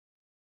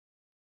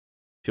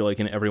feel like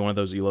in every one of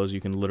those elos, you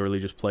can literally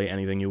just play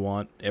anything you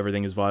want.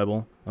 Everything is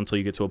viable until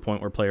you get to a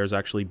point where players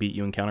actually beat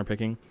you in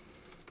counterpicking.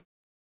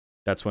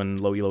 That's when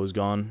low elo is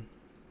gone.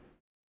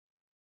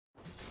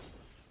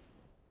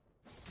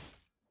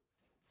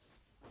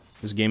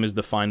 This game is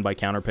defined by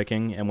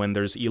counterpicking, and when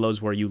there's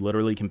elos where you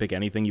literally can pick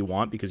anything you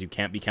want because you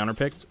can't be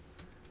counterpicked,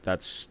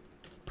 that's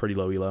pretty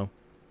low elo.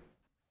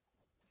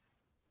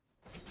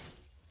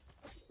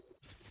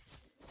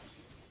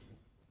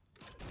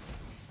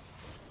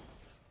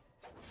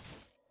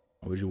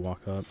 Why would you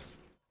walk up?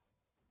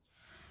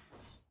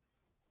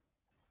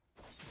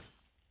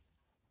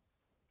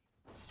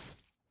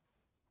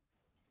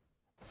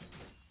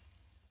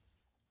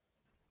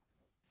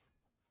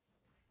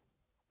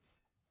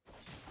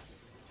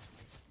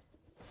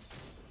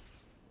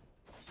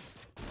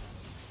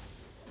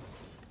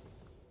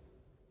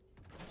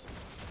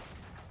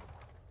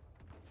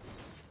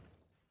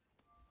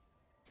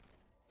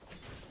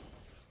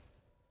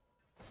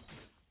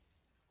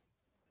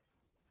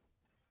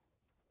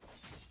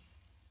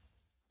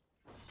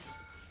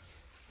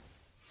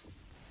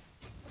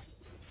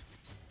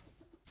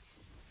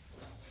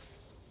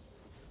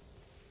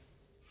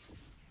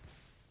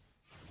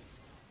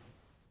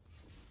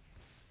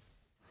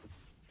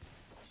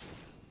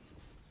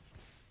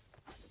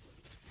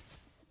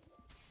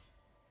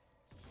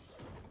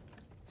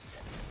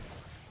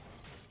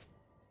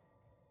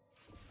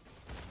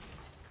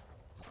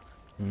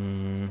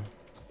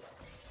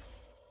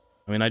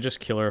 I mean, I just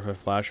kill her if I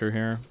flash her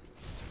here.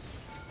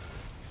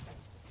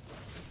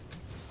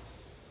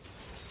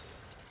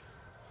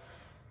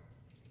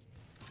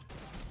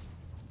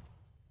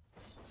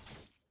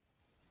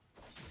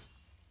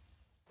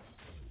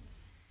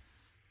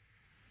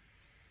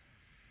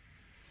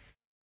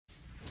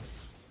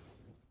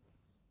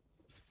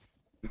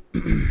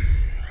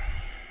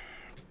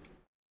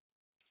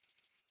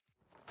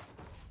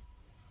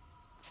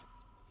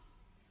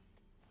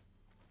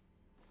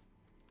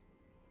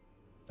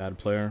 Bad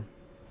player.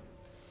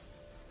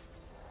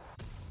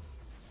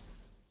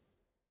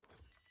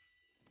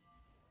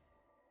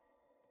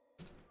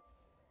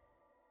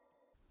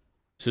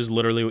 This is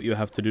literally what you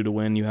have to do to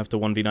win. You have to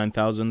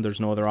 1v9,000. There's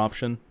no other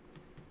option.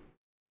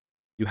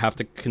 You have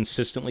to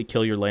consistently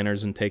kill your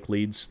laners and take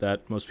leads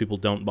that most people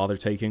don't bother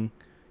taking.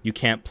 You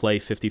can't play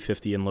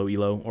 50-50 in low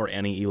elo, or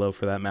any elo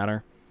for that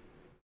matter.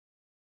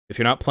 If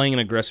you're not playing an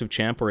aggressive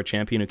champ or a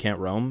champion who can't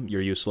roam,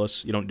 you're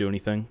useless. You don't do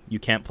anything. You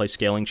can't play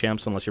scaling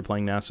champs unless you're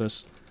playing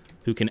Nasus,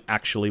 who can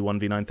actually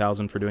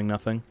 1v9,000 for doing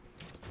nothing.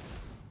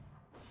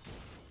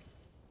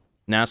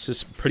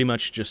 Nasus pretty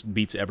much just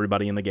beats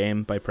everybody in the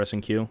game by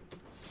pressing Q.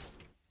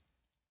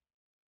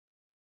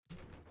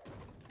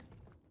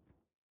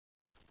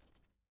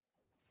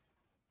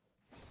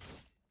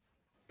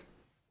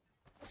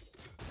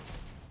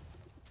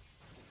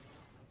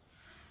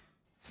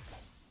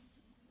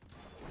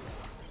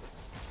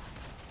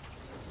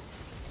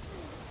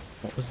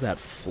 What was that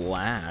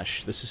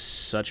flash? This is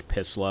such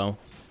piss low.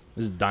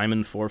 This is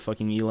Diamond 4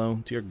 fucking elo.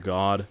 Dear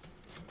God.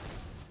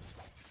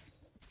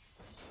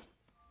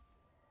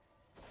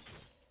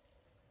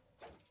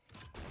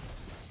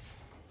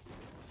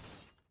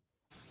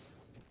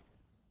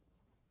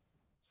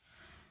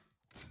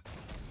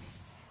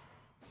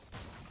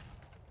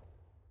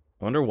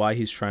 I wonder why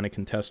he's trying to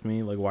contest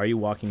me. Like, why are you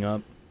walking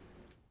up?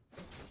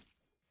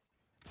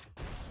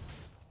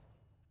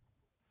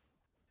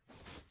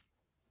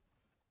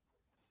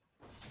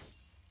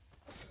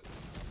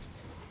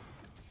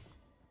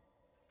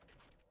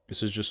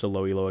 This is just a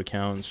low elo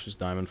account. It's just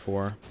Diamond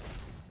 4.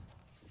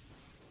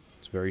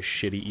 It's very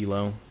shitty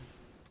elo.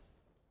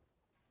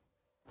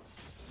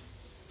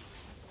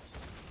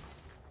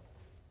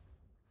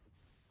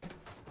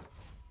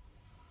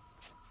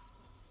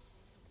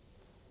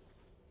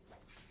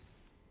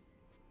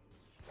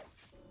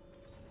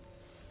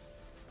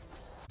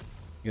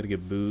 You gotta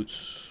get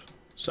boots.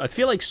 So I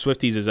feel like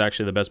Swifties is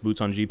actually the best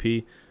boots on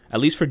GP. At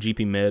least for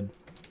GP mid.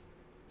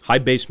 High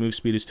base move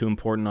speed is too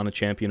important on a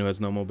champion who has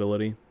no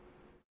mobility.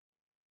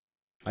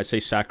 I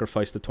say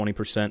sacrifice the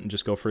 20% and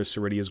just go for a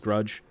Ceridia's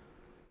Grudge.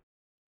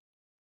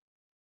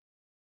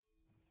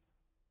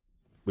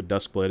 With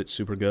Duskblade, it's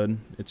super good.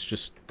 It's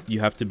just, you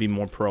have to be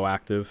more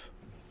proactive.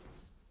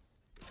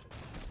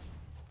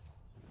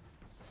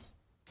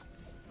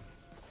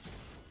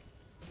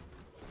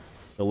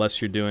 The less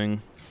you're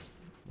doing,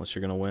 less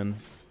you're gonna win.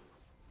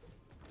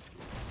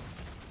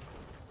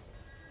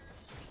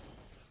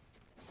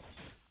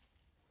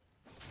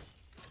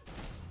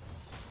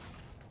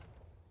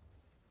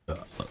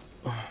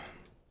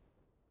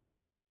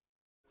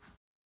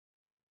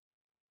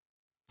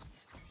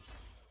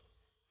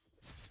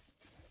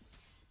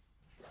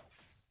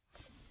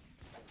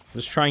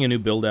 Just trying a new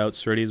build out.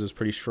 Ceridia's is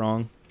pretty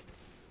strong.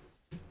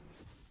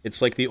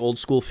 It's like the old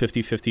school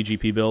 50-50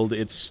 GP build.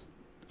 It's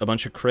a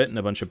bunch of crit and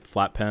a bunch of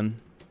flat pen.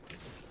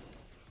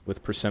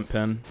 With percent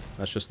pen.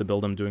 That's just the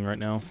build I'm doing right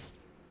now.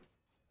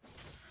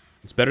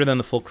 It's better than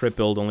the full crit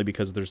build only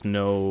because there's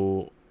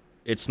no...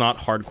 It's not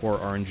hardcore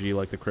RNG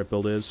like the crit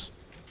build is.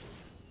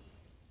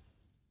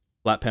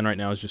 Flat pen right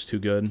now is just too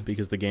good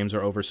because the games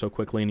are over so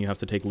quickly and you have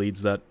to take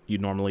leads that you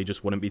normally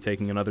just wouldn't be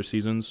taking in other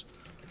seasons.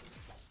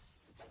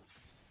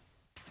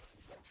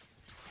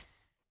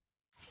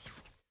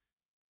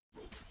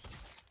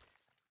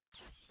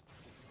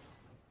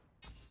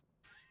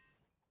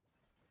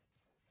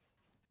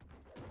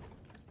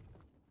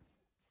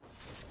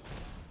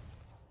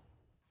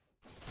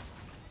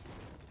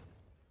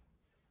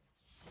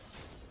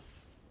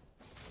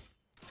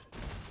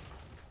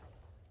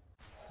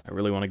 I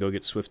really want to go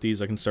get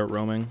Swifties. I can start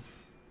roaming.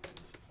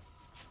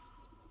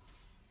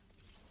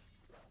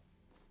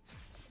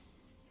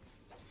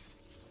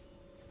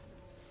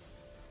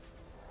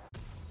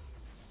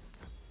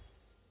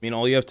 I mean,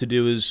 all you have to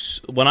do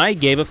is... When I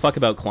gave a fuck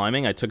about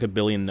climbing, I took a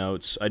billion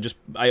notes.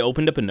 I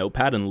opened up a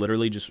notepad and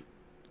literally just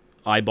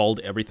eyeballed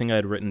everything I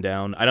had written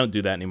down. I don't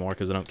do that anymore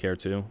because I don't care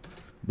to.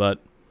 But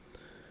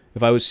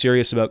if I was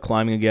serious about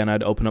climbing again,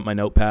 I'd open up my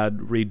notepad,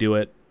 redo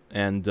it,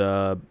 and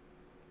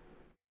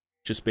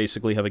just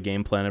basically have a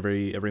game plan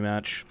every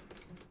match.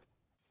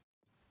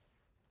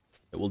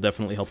 It will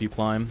definitely help you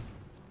climb.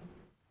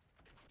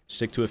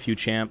 Stick to a few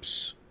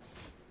champs.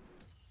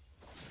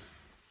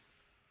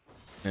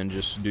 And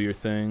just do your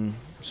thing.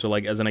 So,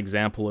 like, as an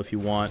example, if you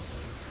want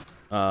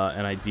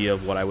an idea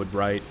of what I would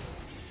write,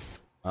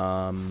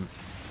 oh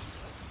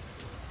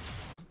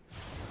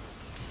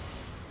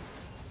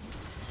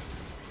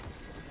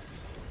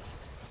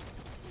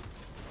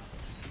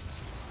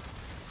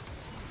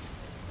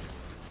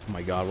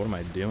my god, what am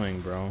I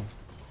doing, bro?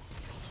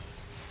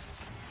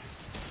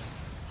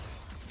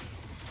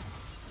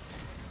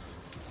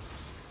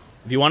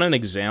 If you want an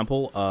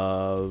example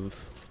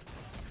of...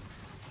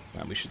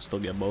 we should still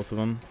get both of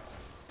them.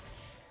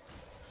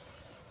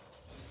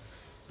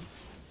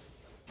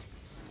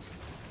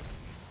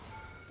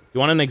 If you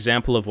want an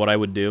example of what I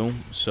would do,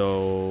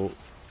 so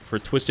for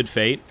Twisted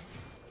Fate,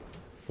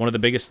 one of the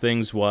biggest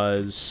things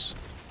was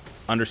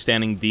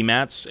understanding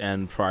demats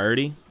and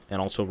priority,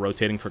 and also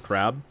rotating for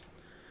crab.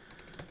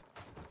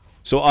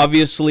 So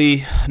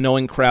obviously,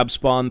 knowing crab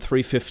spawn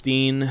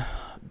 315,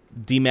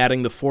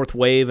 dematting the 4th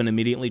wave and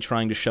immediately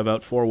trying to shove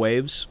out 4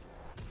 waves,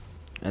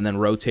 and then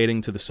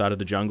rotating to the side of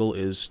the jungle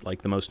is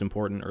like the most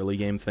important early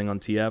game thing on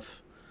TF.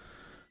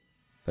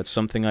 That's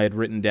something I had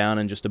written down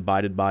and just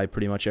abided by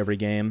pretty much every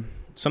game.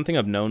 It's something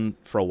I've known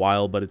for a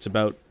while, but it's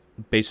about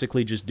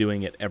basically just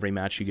doing it every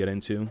match you get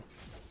into.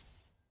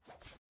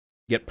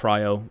 Get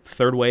prio.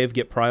 3rd wave,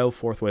 get prio.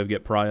 4th wave,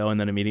 get prio, and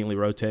then immediately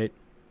rotate.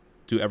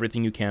 Do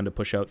everything you can to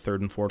push out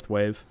 3rd and 4th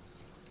wave.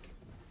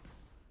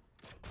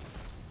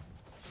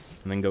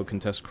 And then go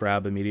contest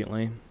crab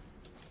immediately.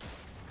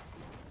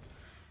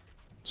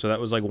 So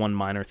that was like one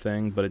minor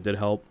thing, but it did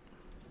help.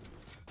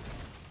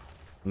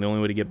 And the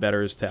only way to get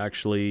better is to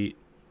actually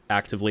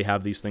actively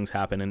have these things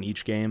happen in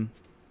each game.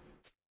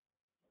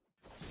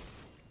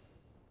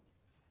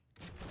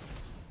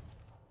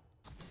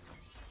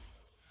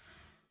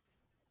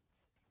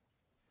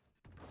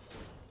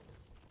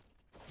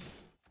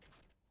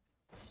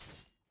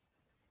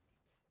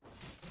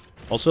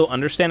 Also,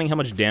 understanding how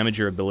much damage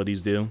your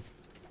abilities do.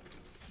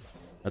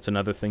 That's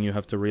another thing you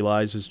have to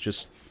realize, is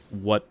just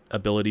what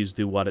abilities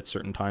do what at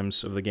certain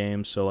times of the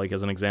game. So, like,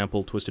 as an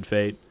example, Twisted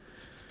Fate.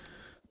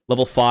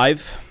 Level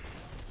 5,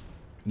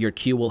 your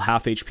Q will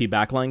half HP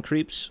backline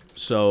creeps.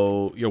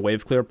 So, your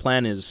wave clear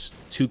plan is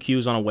 2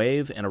 Qs on a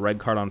wave and a red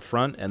card on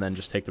front, and then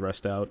just take the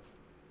rest out.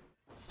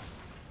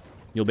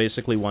 You'll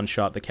basically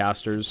one-shot the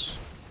casters,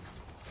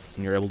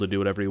 and you're able to do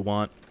whatever you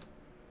want.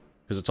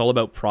 Because it's all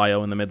about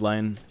prio in the mid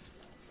lane.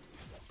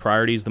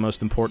 Priority is the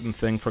most important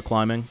thing for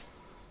climbing.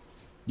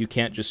 You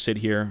can't just sit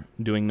here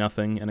doing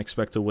nothing and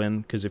expect to win,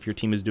 because if your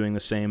team is doing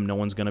the same, no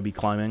one's going to be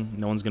climbing,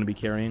 no one's going to be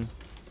carrying.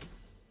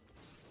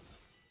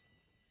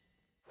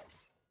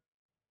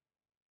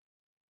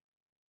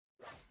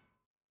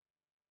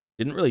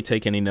 Didn't really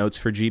take any notes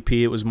for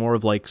GP, it was more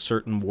of like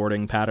certain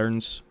warding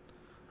patterns.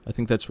 I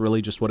think that's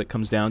really just what it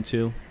comes down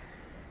to.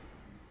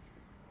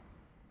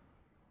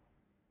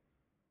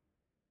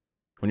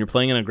 When you're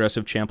playing an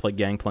aggressive champ like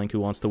Gangplank who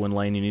wants to win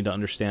lane, you need to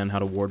understand how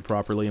to ward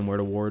properly and where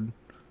to ward.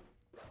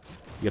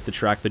 You have to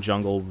track the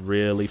jungle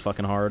really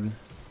fucking hard.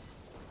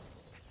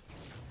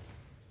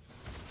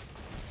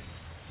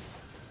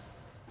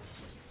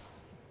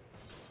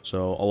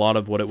 So a lot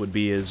of what it would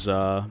be is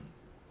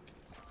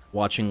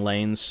watching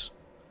lanes,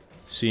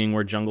 seeing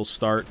where jungles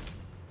start,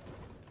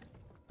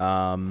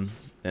 and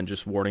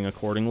just warding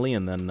accordingly,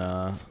 and then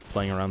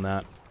playing around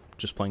that.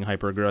 Just playing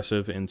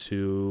hyper-aggressive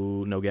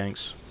into no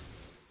ganks.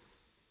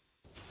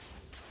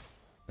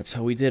 That's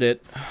how we did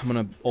it. I'm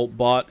gonna ult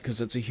bot, because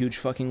that's a huge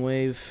fucking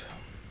wave.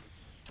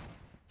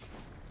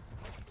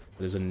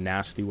 It is a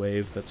nasty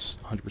wave that's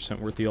 100%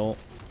 worth the ult,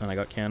 and I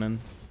got cannon.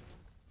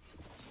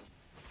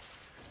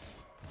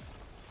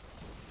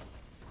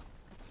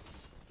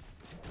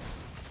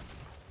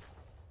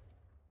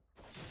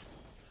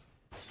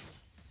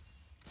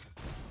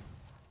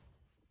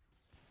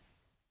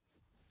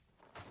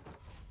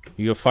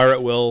 You go fire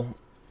at will,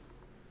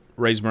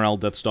 raise morale,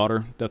 Death's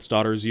Daughter. Death's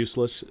Daughter is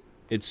useless.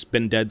 It's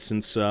been dead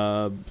since,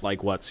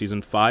 like, what,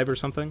 Season 5 or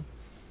something?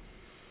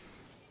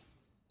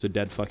 It's a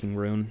dead fucking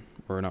rune.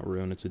 Or not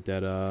rune, it's a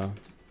dead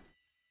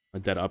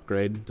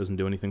upgrade. Doesn't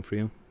do anything for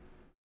you.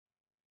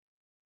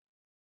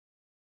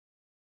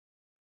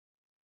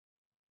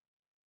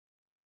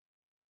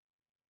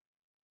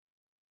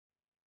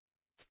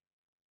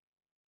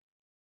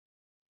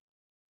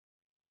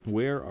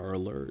 Where are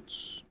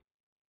alerts?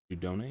 Did you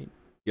donate?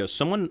 Yo,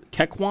 someone,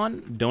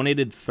 Kekwan,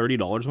 donated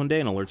 $30 one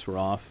day and alerts were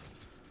off.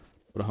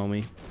 What a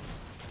homie.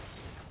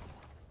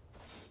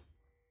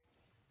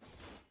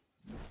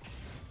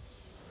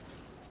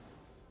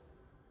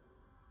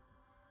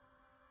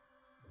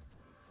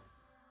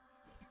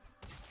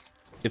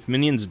 If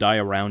minions die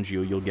around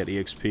you, you'll get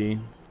EXP.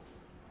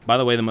 By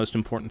the way, the most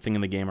important thing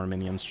in the game are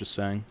minions, just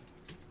saying.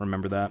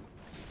 Remember that.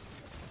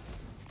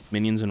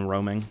 Minions and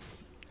roaming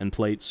and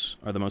plates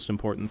are the most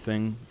important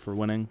thing for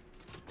winning.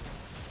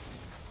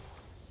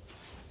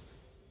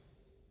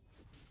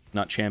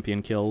 Not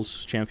champion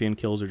kills. Champion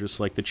kills are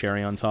just like the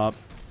cherry on top.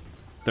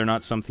 They're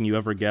not something you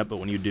ever get, but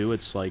when you do,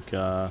 it's like,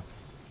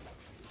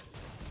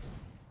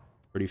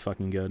 pretty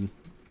fucking good.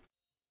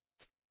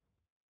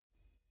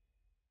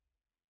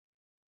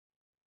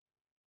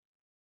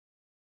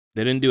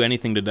 They didn't do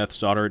anything to Death's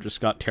Daughter, it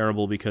just got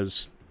terrible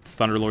because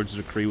Thunderlord's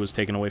Decree was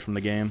taken away from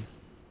the game.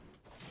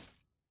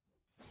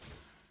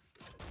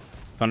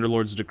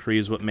 Thunderlord's Decree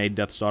is what made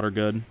Death's Daughter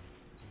good.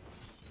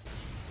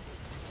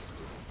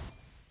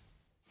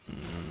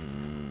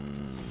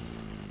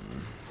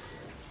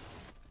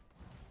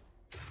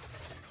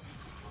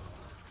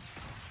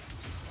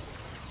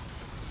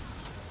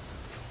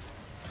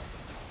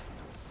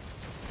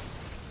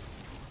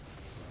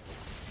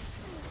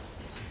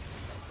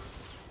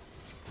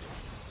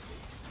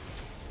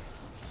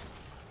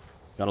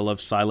 Gotta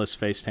love Silas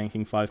face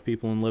tanking 5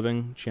 people and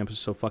living. Champ is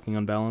so fucking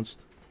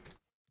unbalanced.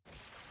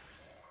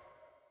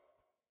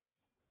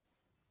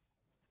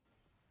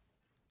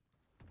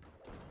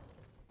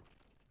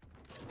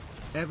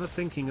 Ever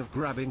thinking of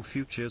grabbing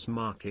futures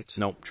market?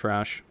 Nope,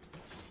 trash.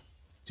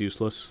 It's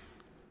useless.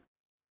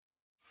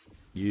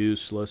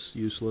 Useless,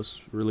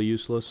 useless, really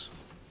useless.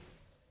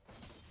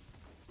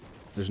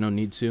 There's no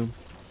need to.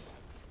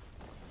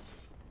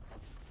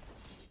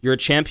 You're a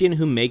champion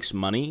who makes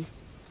money.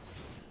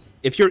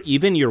 If you're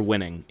even, you're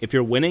winning. If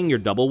you're winning, you're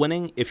double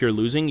winning. If you're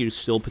losing, you're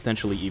still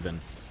potentially even.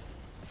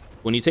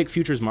 When you take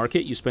futures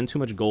market, you spend too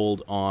much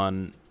gold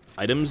on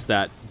items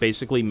that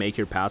basically make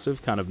your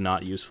passive kind of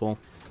not useful.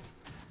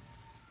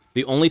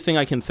 The only thing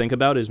I can think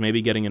about is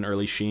maybe getting an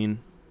early Sheen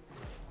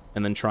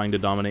and then trying to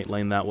dominate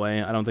lane that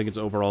way. I don't think it's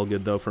overall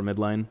good, though, for mid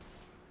lane.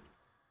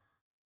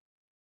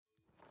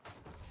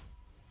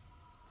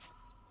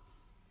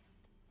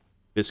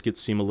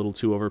 Biscuits seem a little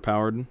too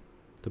overpowered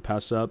to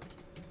pass up.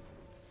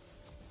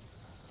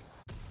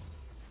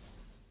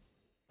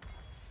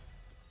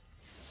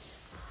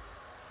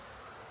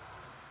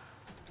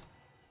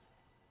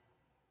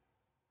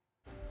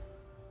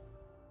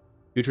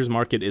 Futures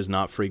market is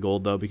not free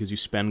gold, though, because you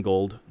spend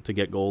gold to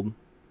get gold.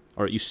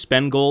 Or you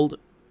spend gold,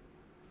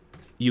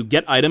 you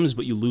get items,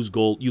 but you lose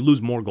gold. You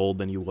lose more gold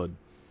than you would.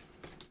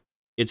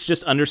 It's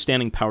just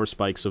understanding power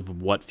spikes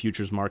of what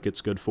futures market's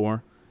good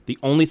for. The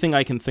only thing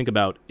I can think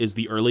about is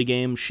the early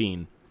game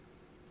Sheen.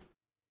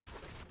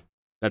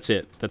 That's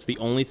it. That's the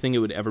only thing it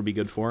would ever be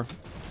good for.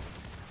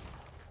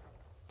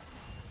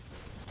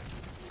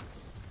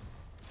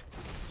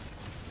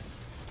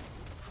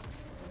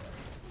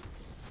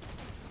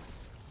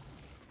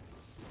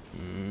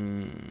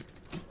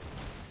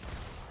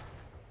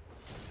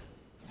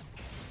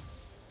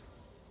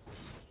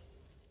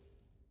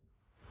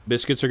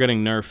 Biscuits are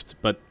getting nerfed,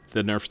 but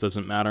the nerf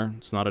doesn't matter.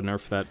 It's not a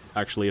nerf that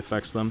actually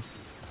affects them.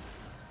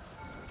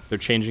 They're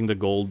changing the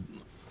gold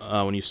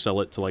when you sell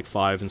it to like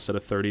 5 instead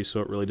of 30,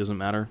 so it really doesn't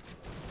matter.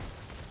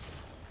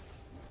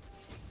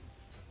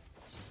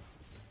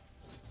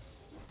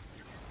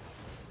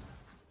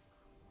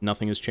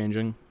 Nothing is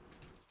changing.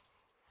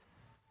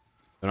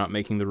 They're not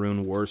making the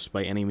rune worse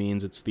by any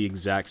means. It's the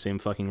exact same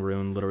fucking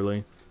rune,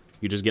 literally.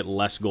 You just get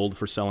less gold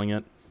for selling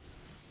it.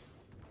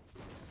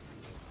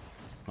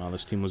 Wow,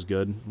 this team was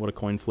good. What a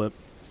coin flip.